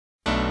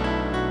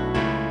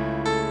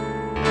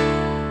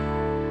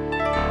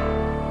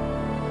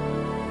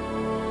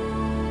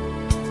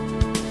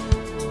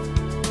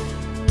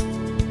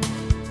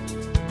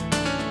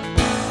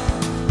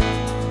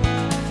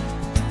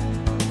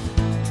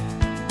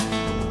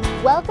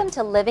Welcome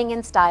to Living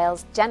in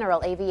Style's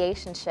General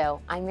Aviation Show.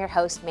 I'm your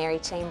host, Mary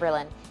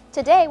Chamberlain.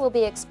 Today we'll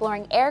be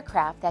exploring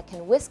aircraft that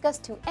can whisk us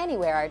to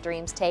anywhere our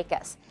dreams take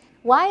us.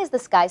 Why is the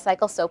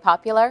SkyCycle so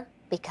popular?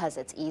 Because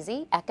it's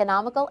easy,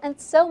 economical, and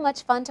so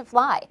much fun to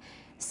fly.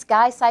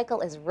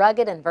 SkyCycle is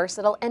rugged and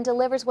versatile and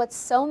delivers what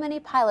so many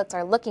pilots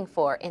are looking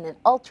for in an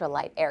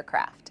ultralight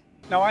aircraft.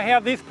 Now I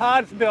have these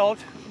pods built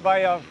by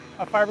a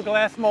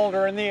fiberglass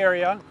molder in the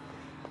area.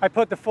 I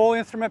put the full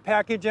instrument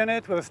package in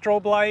it with a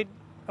strobe light,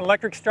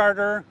 electric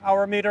starter,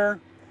 hour meter.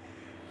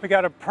 We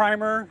got a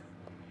primer,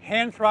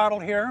 hand throttle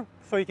here,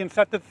 so you can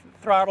set the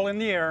throttle in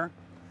the air.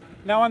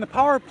 Now on the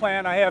power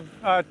plant, I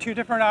have two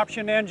different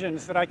option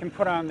engines that I can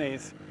put on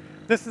these.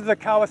 This is a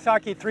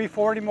Kawasaki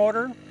 340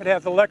 motor. It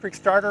has electric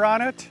starter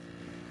on it.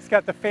 It's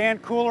got the fan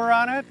cooler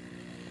on it.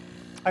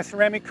 I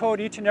ceramic coat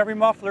each and every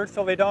muffler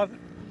so they don't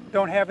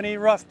have any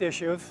rust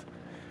issues.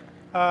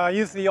 I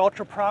use the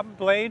Ultra Prop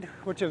blade,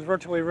 which is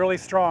virtually really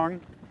strong.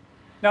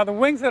 Now the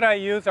wings that I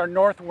use are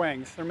North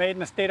wings. They're made in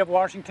the state of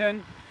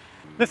Washington.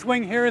 This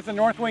wing here is the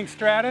North Wing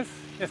Stratus.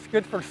 It's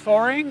good for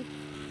soaring,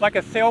 like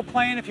a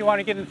sailplane if you want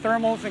to get in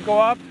thermals and go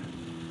up.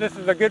 This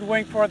is a good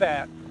wing for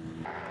that.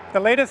 The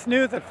latest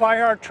news at Fly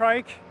Hard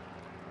Trike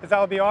is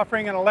I'll be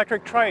offering an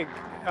electric trike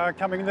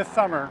coming this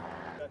summer.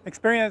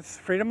 Experience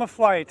freedom of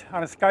flight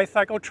on a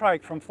SkyCycle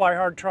trike from Fly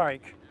Hard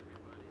Trike.